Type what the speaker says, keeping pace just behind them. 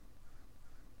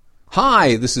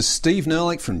Hi, this is Steve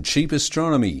Nerlich from Cheap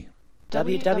Astronomy.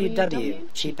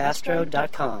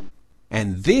 www.cheapastro.com.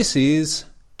 And this is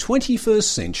 21st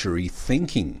Century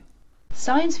Thinking.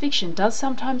 Science fiction does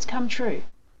sometimes come true.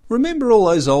 Remember all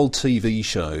those old TV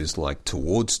shows like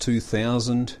Towards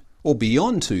 2000 or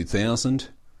Beyond 2000,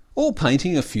 all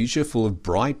painting a future full of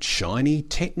bright, shiny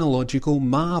technological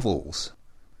marvels?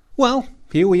 Well,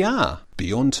 here we are,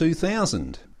 beyond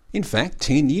 2000. In fact,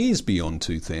 10 years beyond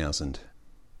 2000.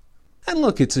 And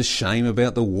look, it's a shame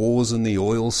about the wars and the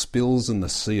oil spills and the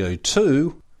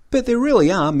CO2, but there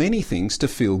really are many things to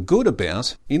feel good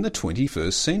about in the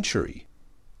 21st century.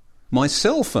 My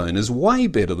cell phone is way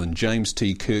better than James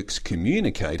T. Kirk's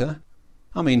communicator.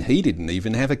 I mean, he didn't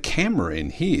even have a camera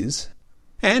in his.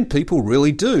 And people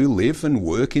really do live and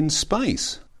work in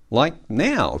space, like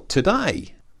now,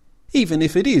 today, even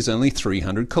if it is only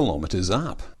 300 kilometres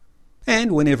up.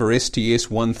 And whenever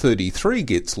STS-133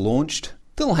 gets launched,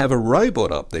 they'll have a robot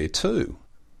up there too.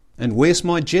 And where's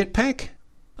my jetpack?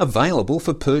 Available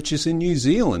for purchase in New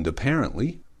Zealand,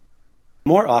 apparently.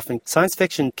 More often, science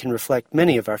fiction can reflect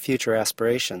many of our future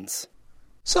aspirations.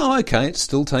 So, okay, it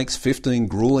still takes 15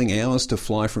 gruelling hours to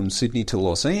fly from Sydney to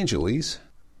Los Angeles,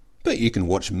 but you can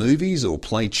watch movies or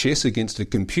play chess against a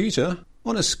computer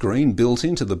on a screen built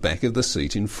into the back of the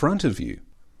seat in front of you.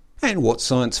 And what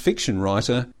science fiction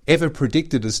writer ever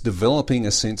predicted us developing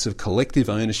a sense of collective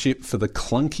ownership for the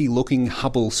clunky-looking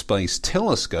Hubble Space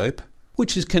Telescope,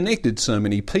 which has connected so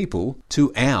many people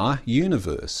to our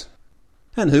universe?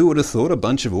 And who would have thought a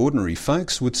bunch of ordinary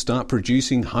folks would start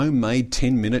producing homemade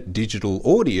 10-minute digital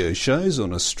audio shows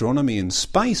on astronomy and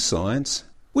space science,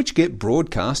 which get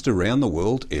broadcast around the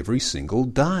world every single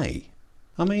day?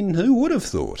 I mean, who would have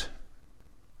thought?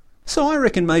 So I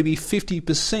reckon maybe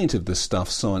 50% of the stuff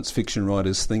science fiction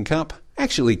writers think up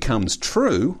actually comes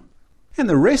true, and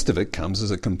the rest of it comes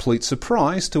as a complete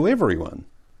surprise to everyone.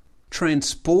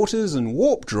 Transporters and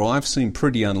warp drive seem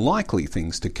pretty unlikely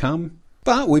things to come,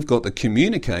 but we've got the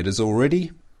communicators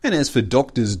already, and as for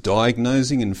doctors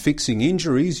diagnosing and fixing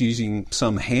injuries using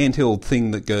some handheld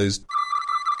thing that goes,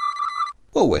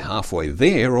 well, we're halfway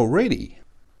there already.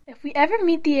 If we ever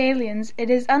meet the aliens, it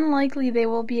is unlikely they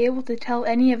will be able to tell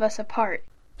any of us apart.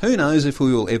 Who knows if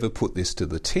we will ever put this to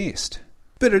the test?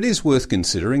 But it is worth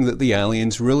considering that the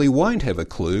aliens really won't have a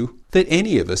clue that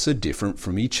any of us are different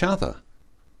from each other.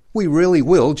 We really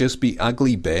will just be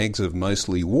ugly bags of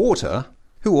mostly water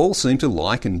who all seem to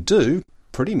like and do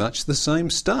pretty much the same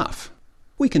stuff.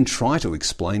 We can try to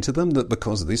explain to them that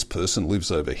because this person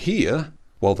lives over here,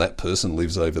 while that person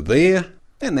lives over there,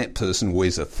 and that person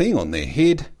wears a thing on their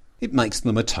head, it makes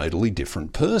them a totally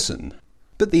different person.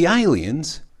 But the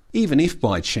aliens, even if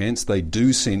by chance they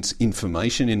do sense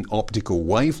information in optical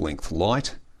wavelength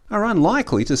light, are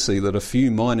unlikely to see that a few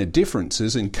minor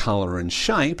differences in colour and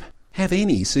shape have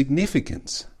any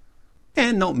significance.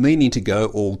 And not meaning to go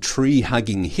all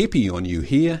tree-hugging hippie on you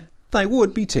here, they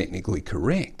would be technically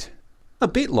correct. A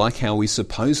bit like how we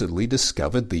supposedly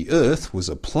discovered the Earth was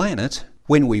a planet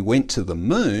when we went to the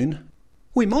moon,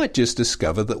 we might just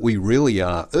discover that we really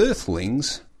are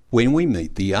Earthlings when we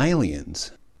meet the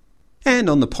aliens. And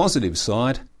on the positive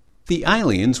side, the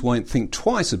aliens won't think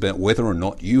twice about whether or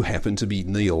not you happen to be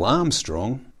Neil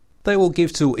Armstrong. They will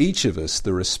give to each of us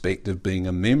the respect of being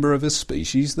a member of a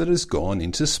species that has gone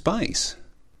into space.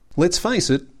 Let's face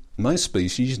it, most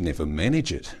species never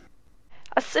manage it.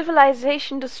 A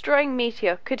civilization-destroying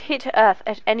meteor could hit Earth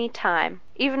at any time,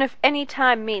 even if any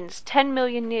time means 10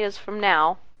 million years from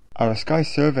now. Our sky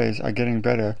surveys are getting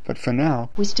better, but for now,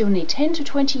 We still need 10 to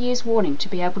 20 years warning to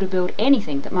be able to build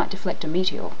anything that might deflect a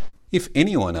meteor. If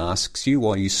anyone asks you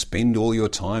why you spend all your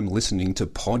time listening to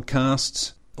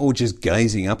podcasts or just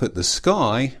gazing up at the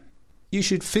sky, you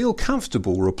should feel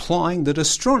comfortable replying that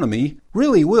astronomy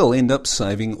really will end up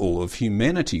saving all of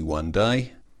humanity one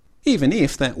day, even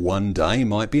if that one day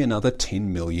might be another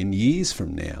 10 million years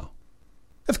from now.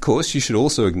 Of course, you should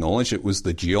also acknowledge it was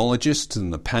the geologists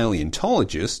and the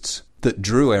paleontologists that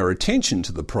drew our attention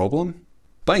to the problem.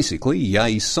 Basically,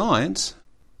 yay science.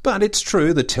 But it's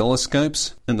true the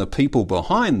telescopes and the people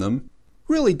behind them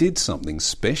really did something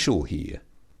special here.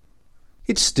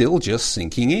 It's still just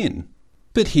sinking in.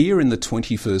 But here in the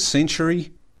 21st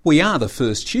century, we are the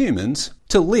first humans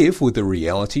to live with the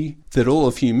reality that all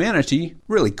of humanity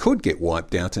really could get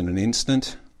wiped out in an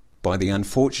instant by the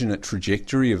unfortunate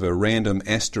trajectory of a random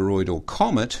asteroid or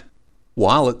comet,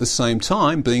 while at the same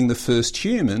time being the first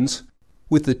humans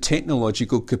with the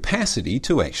technological capacity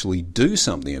to actually do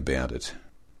something about it.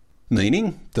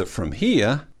 Meaning that from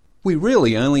here, we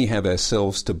really only have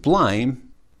ourselves to blame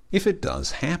if it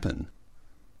does happen.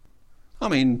 I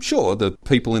mean, sure, the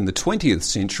people in the 20th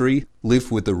century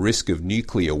lived with the risk of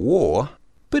nuclear war,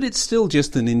 but it's still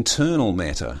just an internal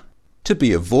matter, to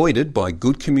be avoided by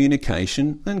good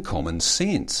communication and common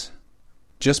sense.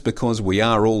 Just because we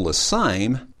are all the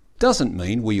same doesn't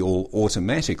mean we all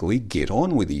automatically get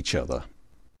on with each other.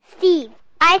 Steve,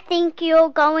 I think you're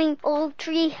going all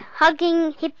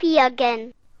tree-hugging hippie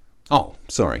again. Oh,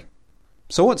 sorry.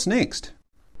 So what's next?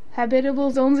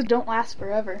 Habitable zones don't last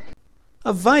forever.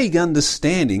 A vague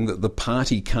understanding that the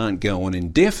party can't go on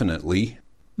indefinitely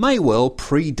may well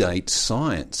predate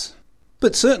science.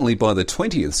 But certainly by the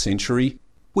 20th century,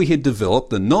 we had developed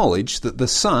the knowledge that the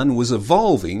sun was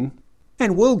evolving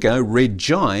and will go red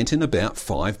giant in about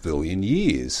 5 billion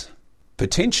years,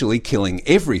 potentially killing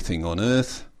everything on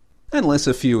Earth, unless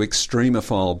a few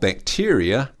extremophile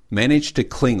bacteria manage to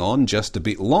cling on just a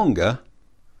bit longer,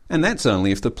 and that's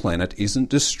only if the planet isn't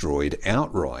destroyed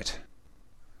outright.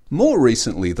 More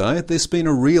recently, though, there's been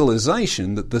a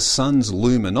realisation that the sun's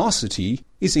luminosity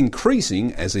is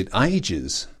increasing as it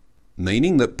ages,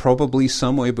 meaning that probably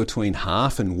somewhere between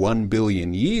 0.5 and 1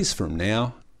 billion years from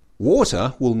now,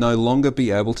 water will no longer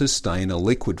be able to stay in a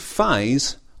liquid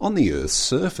phase on the Earth's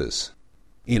surface.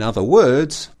 In other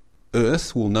words,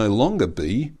 Earth will no longer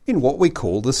be in what we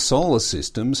call the solar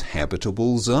system's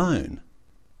habitable zone.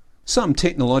 Some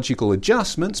technological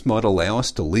adjustments might allow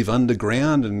us to live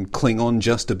underground and cling on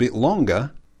just a bit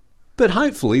longer, but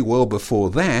hopefully well before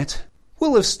that,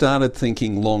 we'll have started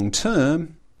thinking long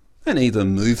term and either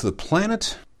move the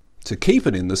planet to keep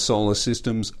it in the solar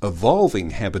system's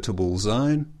evolving habitable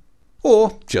zone,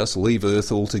 or just leave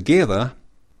Earth altogether,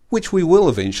 which we will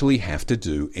eventually have to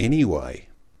do anyway.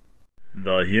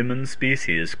 The human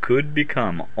species could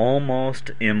become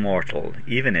almost immortal,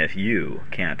 even if you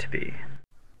can't be.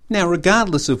 Now,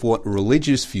 regardless of what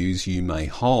religious views you may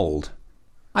hold,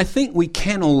 I think we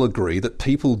can all agree that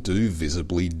people do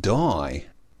visibly die,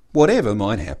 whatever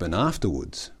might happen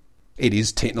afterwards. It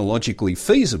is technologically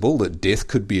feasible that death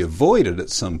could be avoided at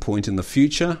some point in the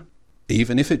future,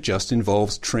 even if it just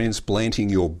involves transplanting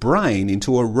your brain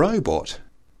into a robot.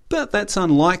 But that's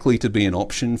unlikely to be an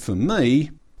option for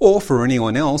me, or for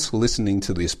anyone else listening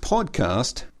to this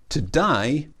podcast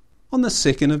today on the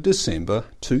 2nd of December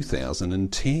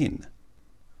 2010.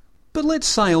 But let's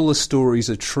say all the stories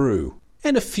are true,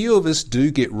 and a few of us do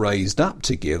get raised up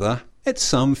together at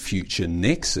some future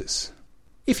nexus.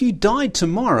 If you died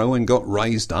tomorrow and got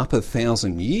raised up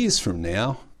 1,000 years from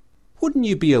now, wouldn't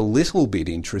you be a little bit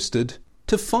interested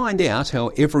to find out how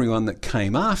everyone that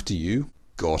came after you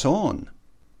got on?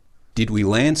 Did we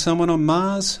land someone on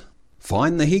Mars?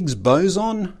 Find the Higgs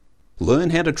boson?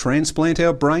 Learn how to transplant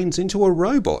our brains into a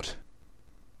robot?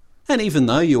 And even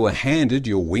though you were handed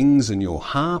your wings and your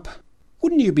harp,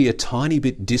 wouldn't you be a tiny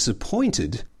bit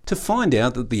disappointed to find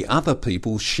out that the other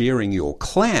people sharing your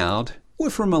cloud were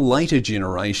from a later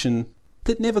generation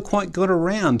that never quite got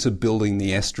around to building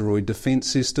the asteroid defence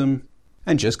system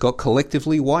and just got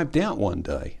collectively wiped out one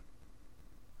day?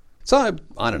 So,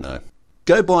 I don't know.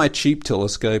 Go buy a cheap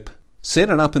telescope, set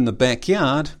it up in the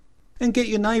backyard, and get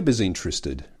your neighbours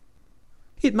interested.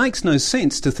 It makes no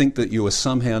sense to think that you are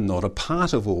somehow not a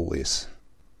part of all this.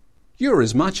 You're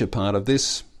as much a part of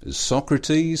this as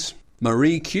Socrates,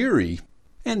 Marie Curie,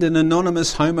 and an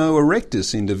anonymous Homo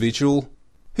erectus individual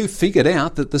who figured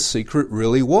out that the secret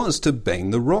really was to bang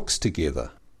the rocks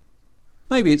together.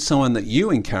 Maybe it's someone that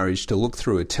you encourage to look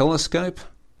through a telescope,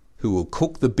 who will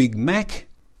cook the Big Mac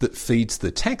that feeds the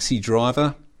taxi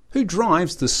driver who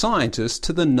drives the scientist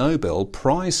to the Nobel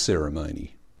Prize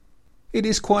ceremony. It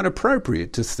is quite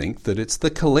appropriate to think that it's the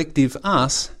collective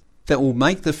us that will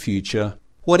make the future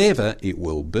whatever it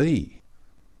will be.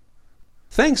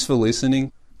 Thanks for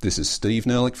listening. This is Steve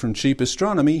Nerlich from Cheap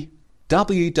Astronomy,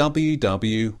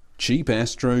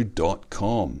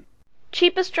 www.cheapastro.com.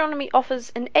 Cheap Astronomy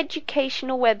offers an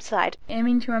educational website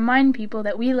aiming to remind people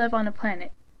that we live on a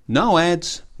planet. No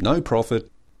ads, no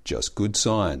profit, just good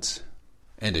science.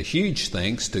 And a huge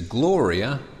thanks to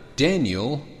Gloria,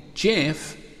 Daniel,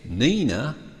 Jeff,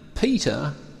 Nina,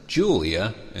 Peter,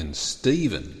 Julia and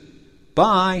Stephen.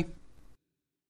 Bye.